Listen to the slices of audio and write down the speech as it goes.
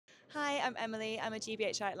I'm Emily. I'm a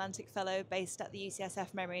GBHI Atlantic Fellow based at the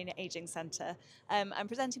UCSF Memory and Aging Centre. I'm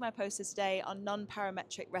presenting my poster today on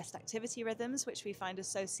non-parametric rest activity rhythms, which we find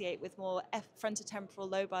associate with more frontotemporal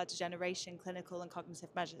lobar degeneration clinical and cognitive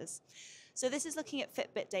measures. So this is looking at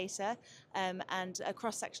Fitbit data and a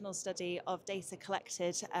cross-sectional study of data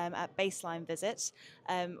collected at baseline visit,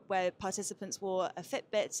 where participants wore a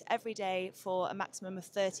Fitbit every day for a maximum of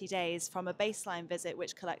 30 days from a baseline visit,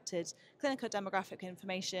 which collected clinical demographic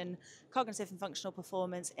information, cognitive and functional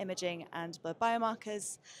performance, imaging, and blood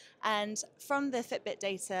biomarkers. And from the Fitbit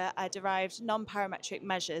data, I derived non-parametric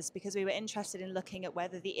measures because we were interested in looking at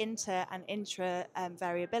whether the inter and intra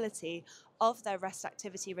variability of their rest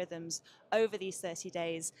activity rhythms over these 30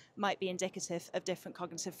 days might be indicative of different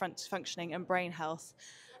cognitive functioning and brain health.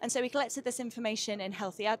 And so we collected this information in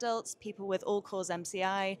healthy adults, people with all-cause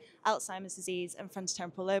MCI, Alzheimer's disease, and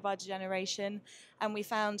frontotemporal lobar degeneration. And we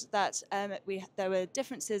found that there were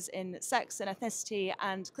differences in sex and ethnicity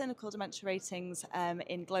and clinical dementia ratings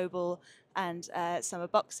in global and summer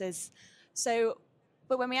boxes.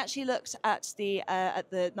 But when we actually looked at the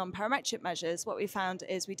non-parametric measures, what we found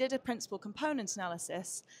is we did a principal component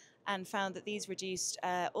analysis and found that these reduced,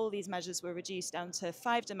 all these measures were reduced down to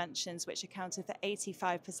 5 dimensions, which accounted for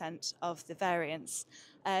 85% of the variance.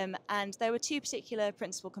 And there were 2 particular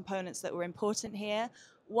principal components that were important here.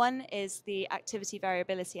 One is the activity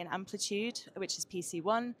variability and amplitude, which is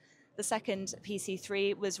PC1. The second,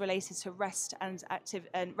 PC3, was related to rest and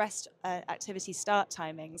activity start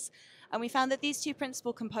timings. And we found that these 2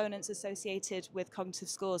 principal components associated with cognitive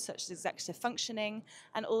scores such as executive functioning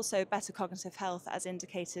and also better cognitive health as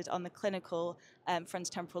indicated on the clinical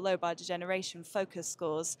frontotemporal lobar degeneration focus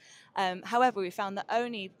scores. However, we found that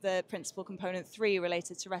only the principal component 3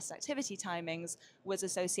 related to rest activity timings was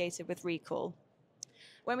associated with recall.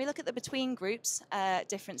 When we look at the between groups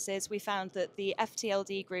differences, we found that the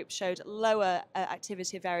FTLD group showed lower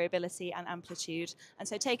activity variability and amplitude. And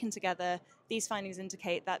so taken together, these findings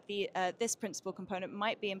indicate that this principal component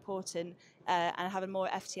might be important and have a more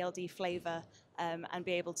FTLD flavor and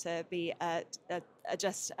be able to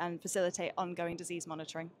adjust and facilitate ongoing disease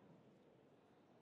monitoring.